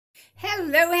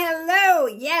Hello, hello.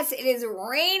 Yes, it is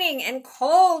raining and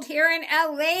cold here in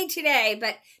LA today,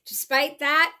 but despite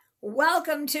that,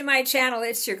 welcome to my channel.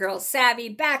 It's your girl Savvy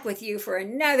back with you for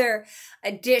another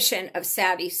edition of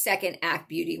Savvy Second Act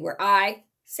Beauty, where I,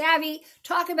 Savvy,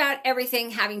 talk about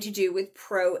everything having to do with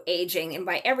pro-aging. And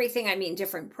by everything, I mean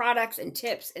different products and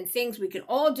tips and things we can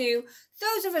all do,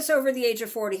 those of us over the age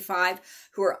of 45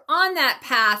 who are on that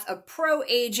path of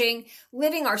pro-aging,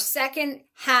 living our second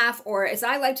half, or as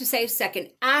I like to say,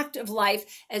 second act of life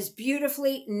as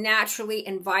beautifully, naturally,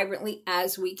 and vibrantly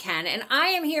as we can. And I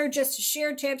am here just to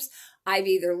share tips I've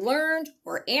either learned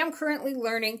or am currently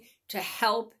learning to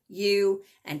help you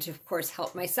and to, of course,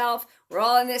 help myself. We're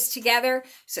all in this together.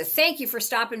 So thank you for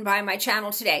stopping by my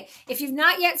channel today. If you've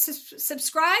not yet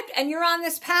subscribed and you're on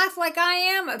this path like I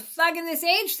am of thugging this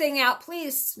age thing out,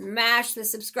 please smash the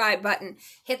subscribe button.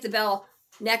 Hit the bell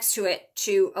next to it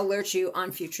to alert you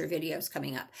on future videos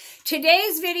coming up.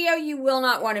 Today's video you will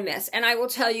not want to miss, and I will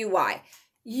tell you why.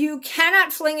 You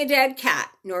cannot fling a dead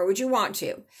cat, nor would you want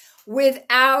to,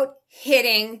 without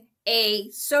hitting a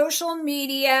social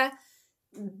media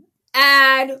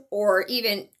ad, or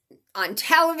even on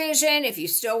television, if you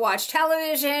still watch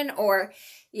television, or,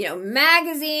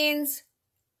 magazines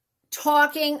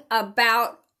talking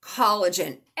about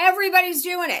collagen. Everybody's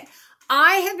doing it.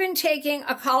 I have been taking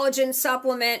a collagen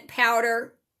supplement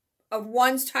powder of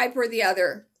one type or the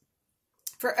other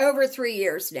for over 3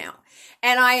 years now.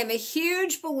 And I am a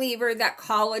huge believer that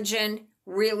collagen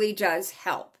really does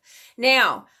help.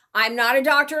 Now, I'm not a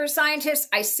doctor or scientist.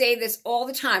 I say this all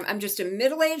the time. I'm just a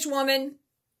middle-aged woman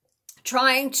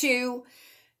trying to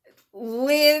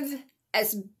live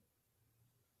as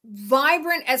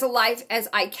vibrant as a life as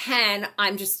I can.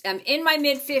 I'm in my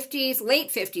mid-50s, late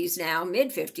 50s now,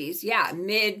 mid-50s. Yeah,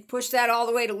 push that all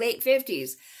the way to late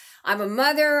 50s. I'm a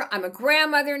mother. I'm a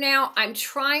grandmother now. I'm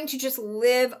trying to just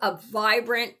live a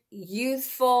vibrant,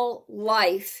 youthful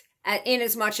life in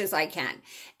as much as I can.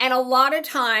 And a lot of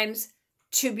times,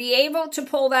 to be able to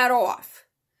pull that off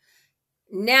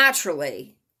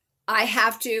naturally, I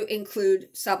have to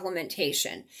include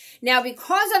supplementation. Now,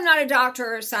 because I'm not a doctor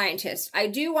or a scientist, I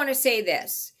do want to say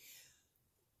this.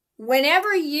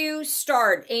 Whenever you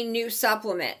start a new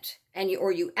supplement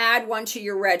or you add one to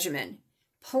your regimen,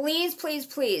 please, please,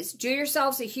 please do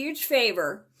yourselves a huge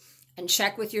favor and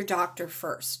check with your doctor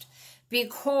first.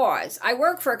 Because I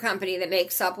work for a company that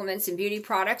makes supplements and beauty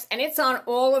products, and it's on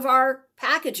all of our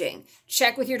packaging.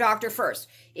 Check with your doctor first.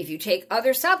 If you take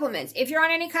other supplements, if you're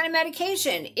on any kind of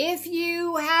medication, if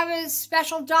you have a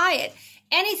special diet,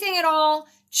 anything at all,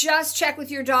 just check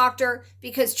with your doctor,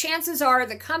 because chances are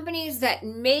the companies that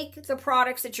make the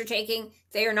products that you're taking,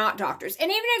 they are not doctors.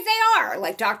 And even if they are,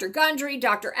 like Dr. Gundry,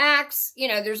 Dr. Axe,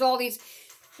 there's all these,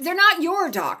 they're not your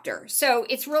doctor. So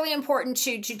it's really important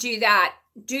to do that.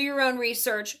 Do your own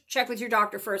research. Check with your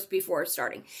doctor first before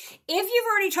starting. If you've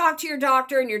already talked to your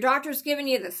doctor and your doctor's given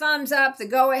you the thumbs up, the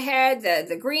go ahead,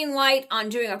 the green light on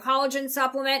doing a collagen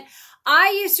supplement,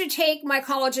 I used to take my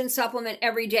collagen supplement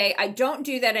every day. I don't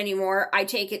do that anymore. I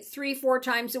take it 3-4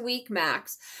 times a week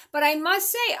max. But I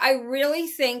must say, I really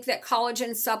think that collagen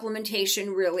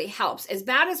supplementation really helps. As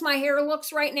bad as my hair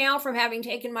looks right now from having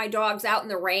taken my dogs out in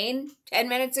the rain 10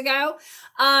 minutes ago,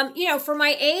 for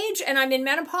my age, and I'm in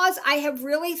menopause, I have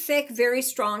really thick, very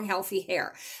strong, healthy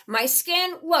hair. My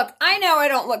skin, look, I know I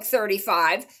don't look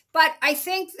 35, but I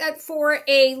think that for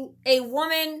a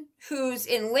woman who's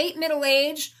in late middle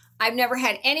age, I've never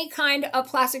had any kind of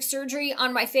plastic surgery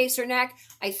on my face or neck,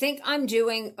 I think I'm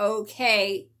doing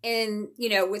okay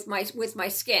with my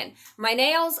skin. My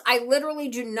nails, I literally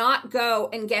do not go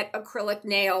and get acrylic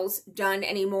nails done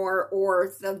anymore,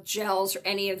 or the gels or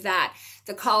any of that.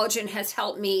 The collagen has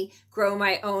helped me grow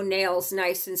my own nails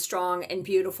nice and strong and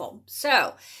beautiful.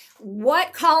 So,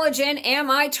 what collagen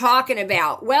am I talking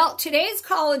about? Well, today's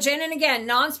collagen, and again,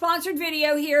 non-sponsored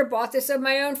video here, bought this of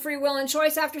my own free will and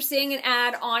choice after seeing an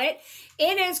ad on it.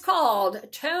 It is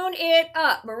called Tone It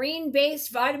Up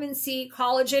Marine-Based Vitamin C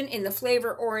Collagen in the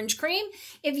flavor Orange Cream.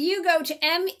 If you go to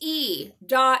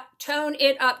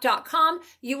me.toneitup.com,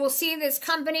 you will see this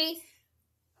company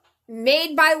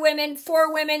made by women,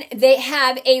 for women. They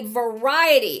have a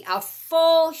variety, a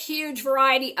full, huge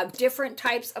variety of different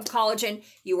types of collagen.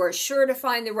 You are sure to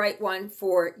find the right one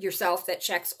for yourself that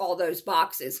checks all those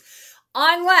boxes.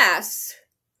 Unless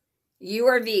you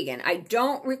are vegan. I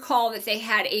don't recall that they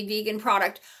had a vegan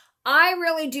product. I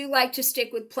really do like to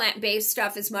stick with plant-based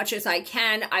stuff as much as I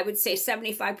can. I would say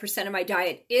 75% of my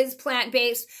diet is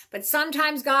plant-based, but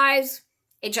sometimes, guys,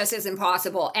 it just isn't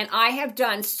possible. And I have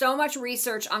done so much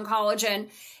research on collagen,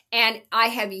 and I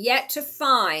have yet to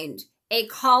find a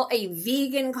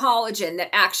vegan collagen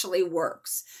that actually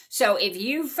works. So if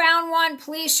you found one,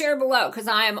 please share below because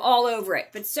I am all over it.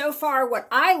 But so far what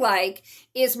I like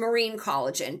is marine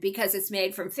collagen because it's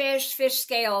made from fish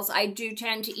scales. I do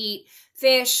tend to eat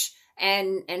fish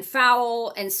and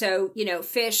fowl. And so, you know,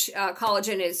 fish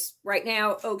collagen is right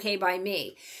now okay by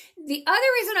me. The other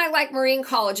reason I like marine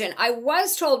collagen, I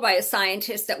was told by a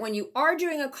scientist that when you are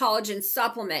doing a collagen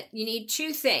supplement, you need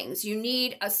two things. You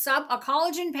need a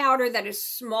collagen powder that is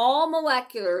small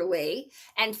molecularly,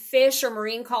 and fish or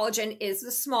marine collagen is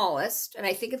the smallest, and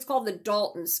I think it's called the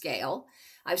Dalton scale.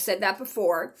 I've said that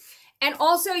before. And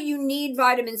also you need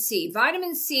vitamin C.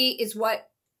 Vitamin C is what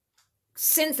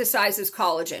synthesizes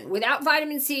collagen. Without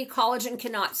vitamin C, collagen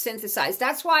cannot synthesize.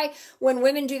 That's why when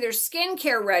women do their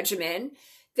skincare regimen,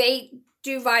 they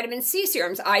do vitamin C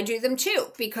serums. I do them too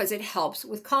because it helps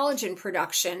with collagen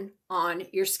production on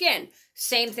your skin.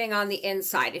 Same thing on the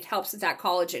inside. It helps with that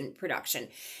collagen production.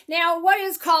 Now, what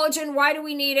is collagen? Why do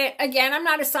we need it? Again, I'm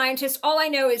not a scientist. All I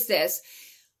know is this.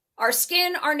 Our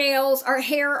skin, our nails, our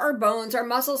hair, our bones, our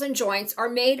muscles and joints are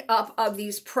made up of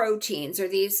these proteins or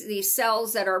these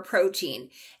cells that are protein.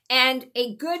 And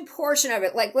a good portion of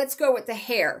it, like let's go with the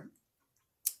hair.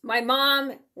 My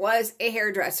mom was a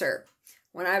hairdresser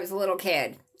when I was a little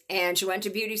kid, and she went to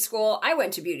beauty school. I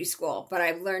went to beauty school, but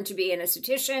I've learned to be an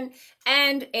esthetician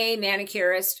and a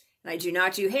manicurist, and I do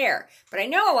not do hair. But I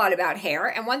know a lot about hair,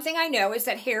 and one thing I know is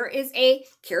that hair is a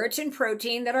keratin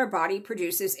protein that our body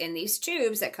produces in these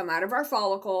tubes that come out of our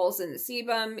follicles, and the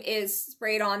sebum is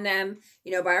sprayed on them,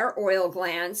 you know, by our oil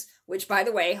glands, which, by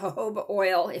the way, jojoba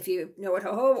oil, if you know what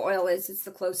jojoba oil is, it's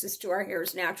the closest to our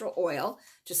hair's natural oil.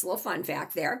 Just a little fun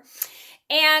fact there.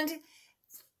 And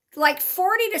like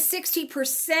 40 to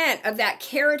 60% of that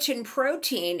keratin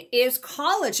protein is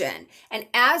collagen. And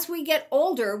as we get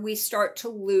older, we start to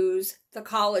lose the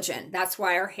collagen. That's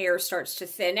why our hair starts to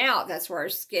thin out. That's where our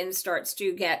skin starts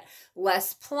to get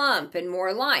less plump and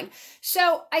more lined.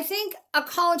 So I think a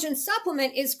collagen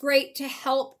supplement is great to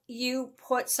help you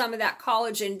put some of that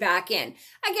collagen back in.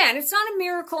 Again, it's not a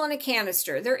miracle in a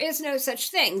canister. There is no such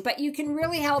thing, but you can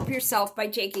really help yourself by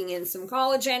taking in some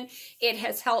collagen. It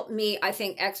has helped me, I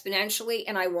think, exponentially,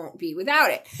 and I won't be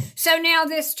without it. So now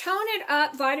this Tone It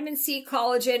Up Vitamin C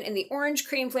Collagen in the orange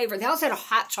cream flavor. They also had a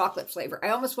hot chocolate flavor. I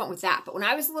almost went with that. But when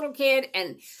I was a little kid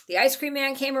and the ice cream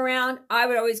man came around, I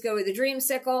would always go with a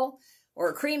Dreamsicle or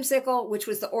a Creamsicle, which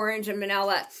was the orange and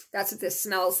vanilla. That's what this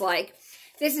smells like.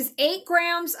 This is 8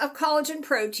 grams of collagen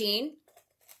protein.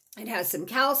 It has some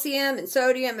calcium and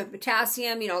sodium and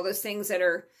potassium, you know, all those things that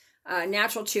are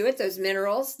natural to it, those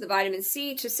minerals, the vitamin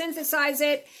C to synthesize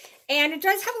it. And it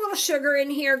does have a little sugar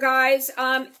in here, guys.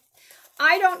 I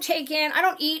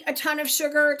don't eat a ton of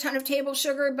sugar, a ton of table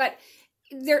sugar, but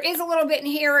there is a little bit in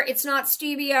here. It's not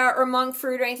stevia or monk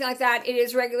fruit or anything like that. It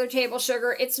is regular table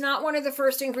sugar. It's not one of the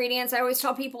first ingredients. I always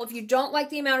tell people if you don't like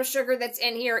the amount of sugar that's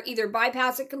in here, either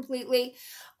bypass it completely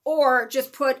or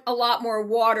just put a lot more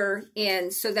water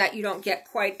in so that you don't get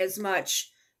quite as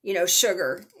much, you know,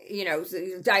 sugar, you know,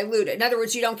 dilute it. In other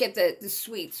words, you don't get the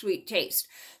sweet taste.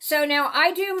 So now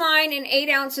I do mine in 8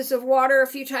 ounces of water a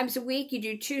few times a week. You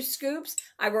do 2 scoops.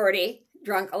 I've already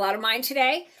drunk a lot of mine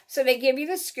today. So they give you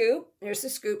the scoop. There's the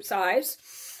scoop size.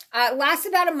 Lasts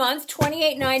about a month,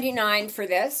 $28.99 for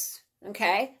this.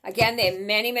 Okay. Again, they have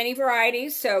many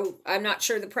varieties. So I'm not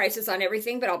sure the prices on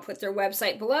everything, but I'll put their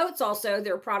website below. It's also,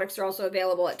 their products are also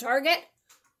available at Target.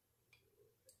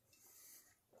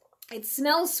 It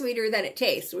smells sweeter than it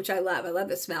tastes, which I love. I love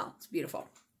the smell. It's beautiful.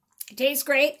 It tastes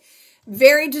great.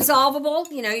 Very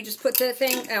dissolvable. You know, you just put the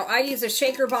thing. Now, I use a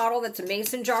shaker bottle that's a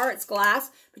mason jar. It's glass,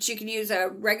 but you can use a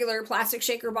regular plastic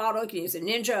shaker bottle. You can use a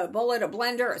Ninja, a Bullet, a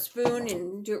blender, a spoon,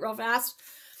 and do it real fast.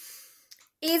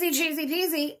 Easy, cheesy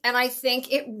peasy. And I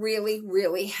think it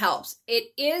really helps.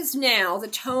 It is now, the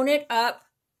Tone It Up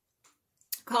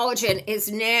Collagen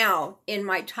is now in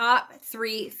my top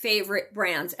 3 favorite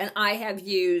brands. And I have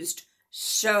used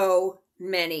so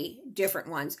many different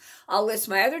ones. I'll list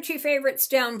my other 2 favorites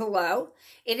down below.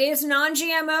 It is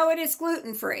non-GMO. It is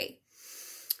gluten-free.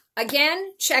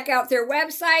 Again, check out their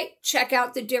website. Check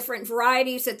out the different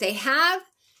varieties that they have.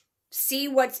 See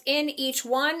what's in each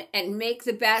one and make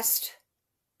the best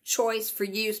choice for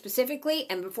you specifically.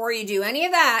 And before you do any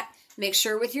of that, make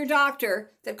sure with your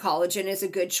doctor that collagen is a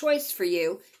good choice for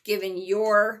you given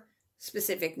your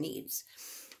specific needs.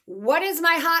 What is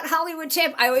my hot Hollywood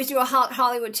tip? I always do a hot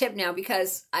Hollywood tip now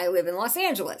because I live in Los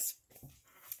Angeles.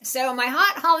 So my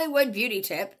hot Hollywood beauty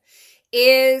tip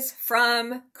is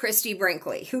from Christy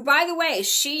Brinkley, who, by the way,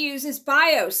 she uses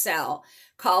BioCell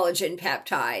collagen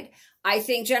peptide. I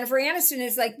think Jennifer Aniston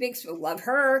is like big, love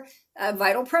her.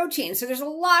 Vital Protein. So there's a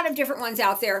lot of different ones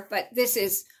out there, but this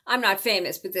is, I'm not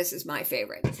famous, but this is my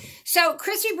favorite. So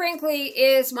Christy Brinkley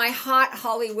is my hot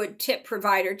Hollywood tip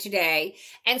provider today.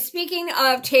 And speaking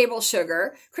of table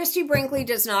sugar, Christy Brinkley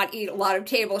does not eat a lot of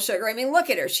table sugar. I mean, look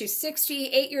at her. She's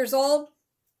 68 years old.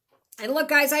 And look,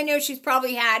 guys, I know she's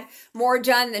probably had more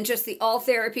done than just the all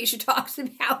therapy she talks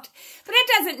about, but it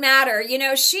doesn't matter. You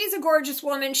know, she's a gorgeous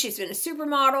woman. She's been a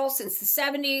supermodel since the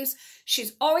 70s.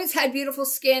 She's always had beautiful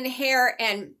skin, hair,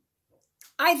 and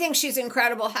I think she's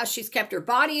incredible how she's kept her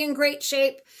body in great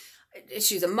shape.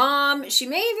 She's a mom. She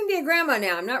may even be a grandma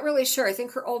now. I'm not really sure. I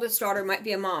think her oldest daughter might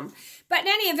be a mom. But in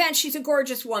any event, she's a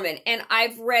gorgeous woman. And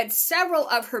I've read several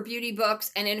of her beauty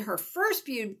books. And in her first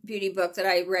beauty book that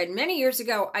I read many years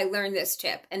ago, I learned this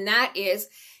tip. And that is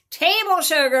table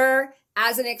sugar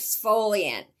as an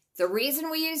exfoliant. The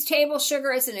reason we use table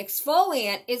sugar as an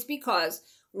exfoliant is because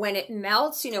when it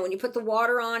melts, you know, when you put the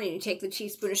water on and you take the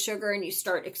teaspoon of sugar and you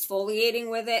start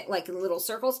exfoliating with it, like in little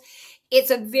circles,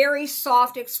 it's a very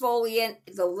soft exfoliant.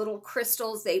 The little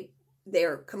crystals,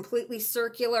 they're completely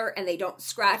circular and they don't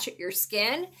scratch at your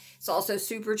skin. It's also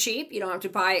super cheap. You don't have to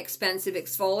buy expensive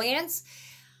exfoliants.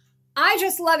 I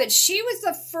just love it. She was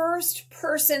the first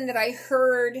person that I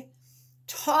heard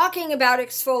talking about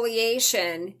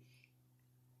exfoliation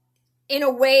in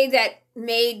a way that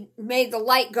made the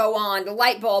light go on, the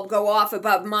light bulb go off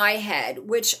above my head,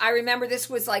 which I remember this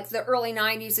was like the early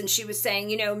 90s, and she was saying,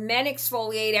 you know, men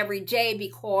exfoliate every day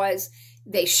because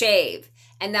they shave.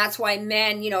 And that's why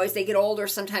men, you know, as they get older,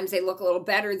 sometimes they look a little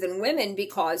better than women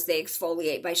because they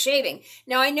exfoliate by shaving.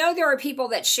 Now, I know there are people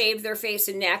that shave their face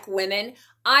and neck, women.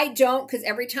 I don't, because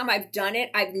every time I've done it,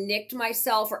 I've nicked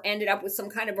myself or ended up with some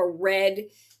kind of a red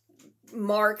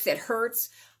mark that hurts.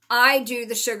 I do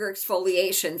the sugar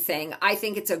exfoliation thing. I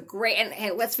think it's a great,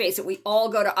 and let's face it, we all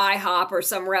go to IHOP or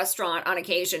some restaurant on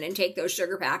occasion and take those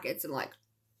sugar packets and, like,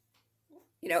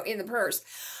 you know, in the purse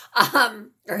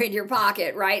or in your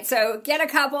pocket, right? So get a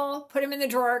couple, put them in the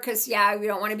drawer because, yeah, we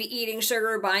don't want to be eating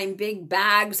sugar, buying big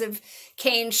bags of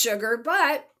cane sugar,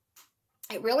 but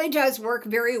it really does work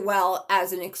very well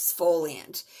as an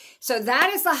exfoliant. So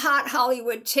that is the hot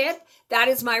Hollywood tip. That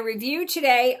is my review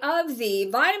today of the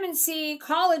Vitamin C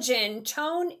Collagen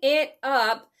Tone It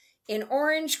Up in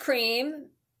Orange Cream,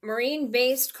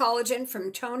 marine-based collagen from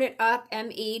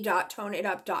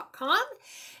me.toneitup.com.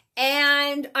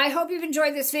 And I hope you've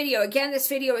enjoyed this video. Again, this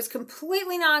video is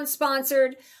completely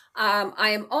non-sponsored. I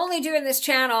am only doing this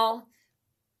channel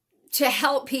to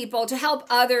help people, to help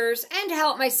others, and to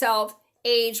help myself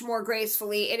age more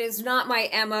gracefully. It is not my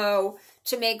MO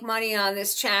to make money on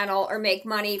this channel or make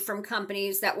money from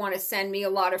companies that want to send me a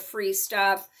lot of free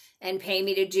stuff and pay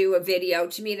me to do a video.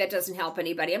 To me, that doesn't help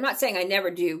anybody. I'm not saying I never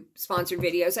do sponsored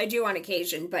videos. I do on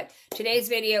occasion, but today's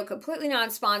video, completely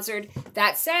non-sponsored.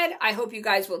 That said, I hope you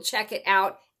guys will check it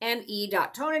out,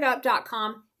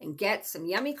 me.toneitup.com, and get some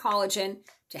yummy collagen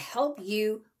to help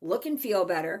you look and feel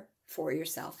better for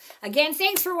yourself. Again,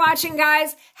 thanks for watching,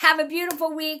 guys. Have a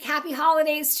beautiful week. Happy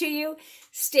holidays to you.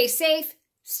 Stay safe,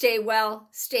 stay well,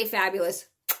 stay fabulous.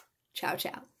 Ciao,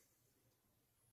 ciao.